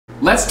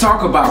Let's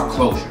talk about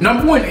closure.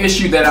 Number one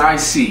issue that I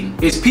see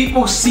is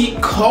people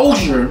seek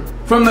closure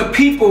from the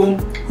people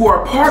who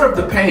are part of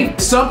the pain.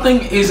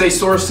 Something is a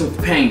source of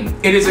pain.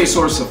 It is a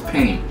source of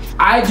pain.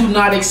 I do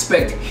not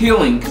expect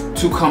healing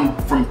to come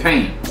from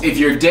pain. If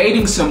you're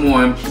dating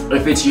someone,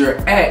 if it's your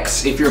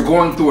ex, if you're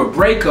going through a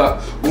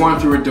breakup, going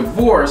through a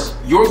divorce,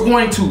 you're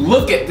going to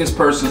look at this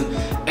person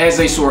as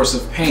a source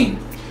of pain.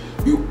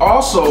 You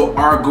also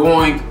are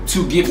going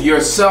to give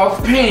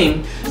yourself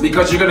pain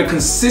because you're going to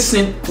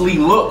consistently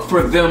look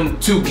for them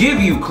to give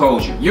you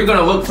closure. You're going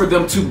to look for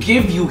them to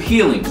give you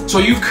healing. So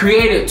you've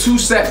created two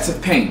sets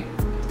of pain.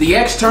 The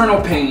external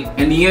pain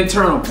and the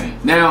internal pain.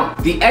 Now,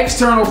 the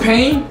external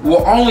pain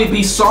will only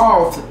be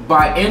solved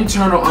by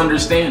internal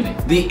understanding.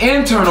 The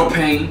internal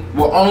pain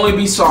will only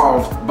be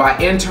solved by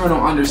internal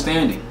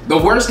understanding. The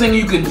worst thing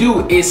you can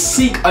do is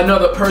seek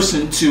another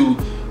person to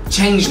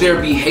change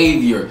their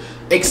behavior,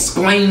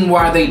 explain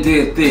why they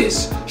did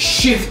this,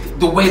 shift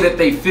the way that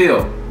they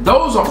feel.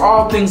 Those are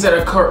all things that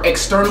occur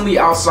externally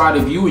outside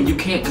of you, and you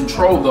can't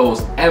control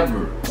those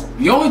ever.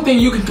 The only thing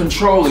you can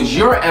control is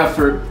your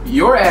effort,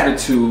 your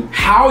attitude,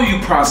 how you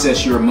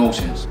process your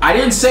emotions. I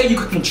didn't say you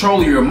could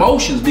control your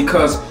emotions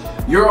because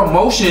your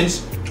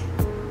emotions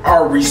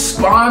are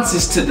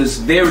responses to this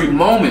very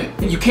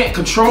moment. You can't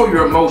control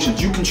your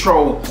emotions. You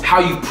control how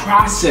you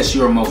process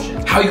your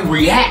emotions, how you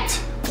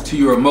react to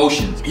your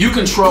emotions. You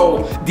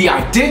control the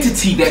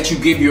identity that you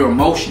give your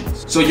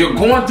emotions. So you're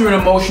going through an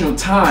emotional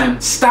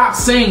time. Stop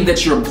saying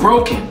that you're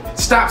broken.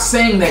 Stop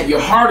saying that your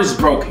heart is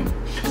broken.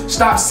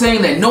 Stop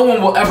saying that no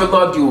one will ever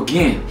love you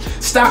again.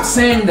 Stop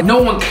saying that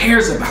no one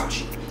cares about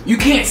you. You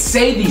can't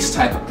say these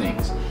type of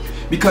things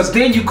because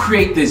then you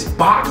create this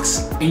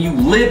box and you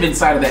live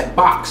inside of that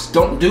box.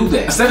 Don't do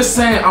that. Instead of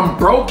saying I'm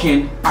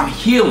broken, I'm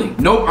healing.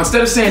 No,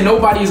 instead of saying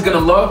nobody is gonna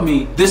love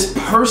me, this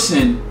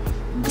person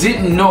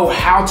didn't know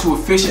how to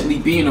efficiently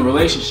be in a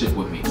relationship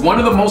with me. One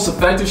of the most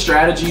effective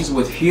strategies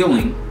with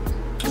healing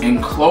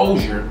and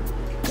closure,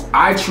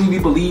 I truly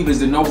believe, is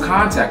the no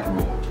contact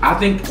rule. I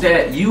think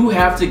that you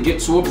have to get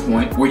to a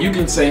point where you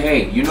can say,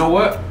 hey, you know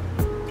what?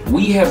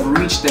 We have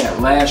reached that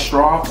last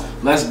straw.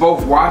 Let's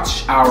both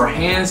wash our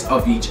hands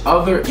of each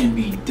other and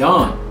be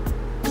done.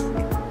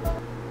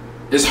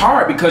 It's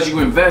hard because you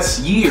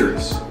invest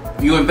years.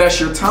 You invest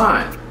your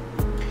time.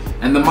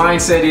 And the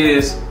mindset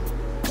is,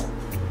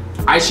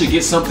 I should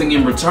get something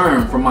in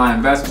return for my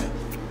investment.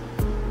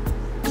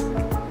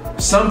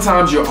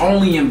 Sometimes your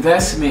only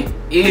investment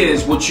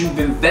is what you've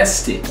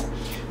invested,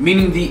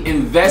 meaning the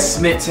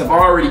investments have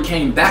already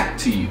came back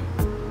to you.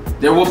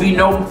 There will be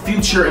no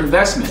future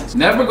investments.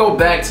 Never go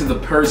back to the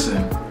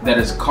person that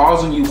is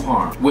causing you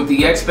harm with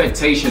the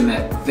expectation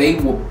that they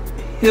will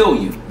heal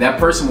you. That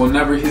person will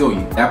never heal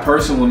you. That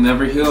person will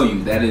never heal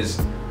you. That is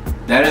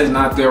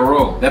not their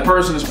role. That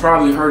person is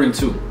probably hurting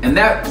too. And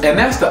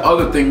that's the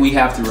other thing we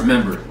have to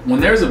remember.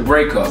 When there's a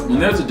breakup, when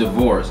there's a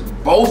divorce,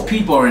 both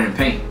people are in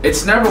pain.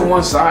 It's never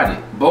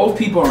one-sided. Both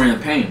people are in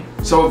pain.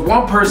 So if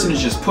one person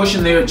is just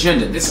pushing their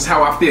agenda, this is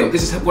how I feel,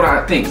 this is what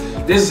I think,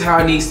 this is how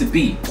it needs to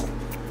be,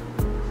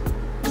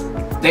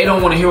 they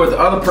don't want to hear what the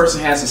other person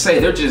has to say.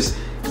 They're just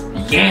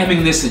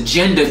yamming this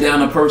agenda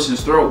down a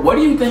person's throat. What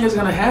do you think is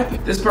going to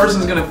happen? This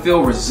person is going to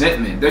feel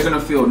resentment. They're going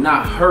to feel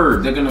not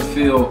heard. They're going to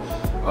feel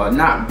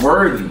not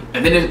worthy,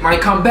 and then it might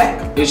come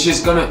back. It's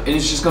just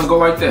gonna go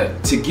like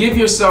that. To give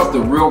yourself the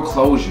real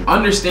closure,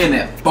 understand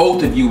that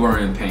both of you are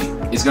in pain.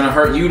 It's gonna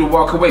hurt you to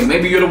walk away.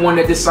 Maybe you're the one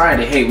that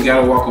decided, hey, we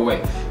gotta walk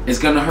away. It's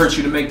gonna hurt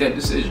you to make that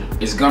decision.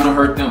 It's gonna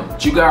hurt them.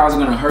 But you guys are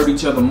gonna hurt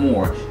each other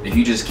more if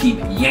you just keep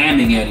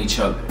yamming at each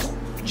other,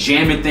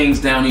 jamming things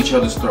down each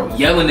other's throat,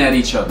 yelling at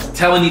each other,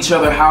 telling each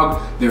other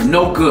how they're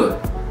no good.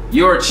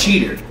 You're a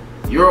cheater.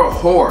 You're a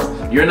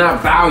whore. You're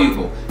not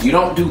valuable. You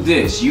don't do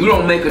this. You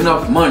don't make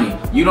enough money.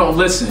 You don't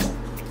listen.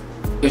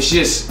 It's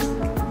just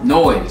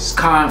noise,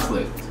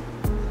 conflict.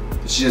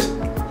 It's just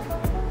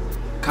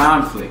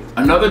conflict.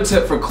 Another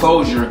tip for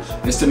closure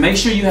is to make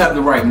sure you have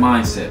the right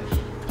mindset.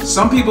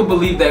 Some people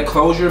believe that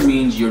closure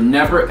means you're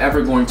never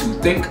ever going to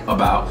think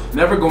about,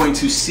 never going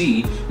to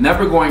see,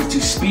 never going to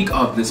speak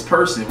of this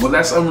person. Well,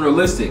 that's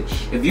unrealistic.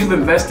 If you've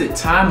invested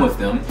time with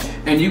them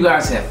and you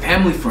guys have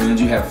family friends,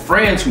 you have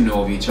friends who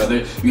know of each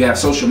other, you have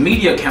social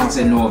media accounts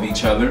that know of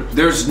each other,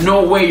 there's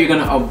no way you're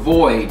gonna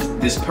avoid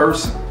this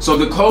person. So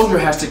the closure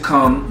has to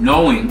come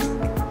knowing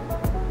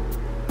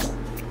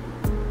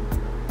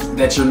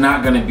that you're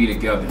not gonna be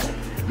together.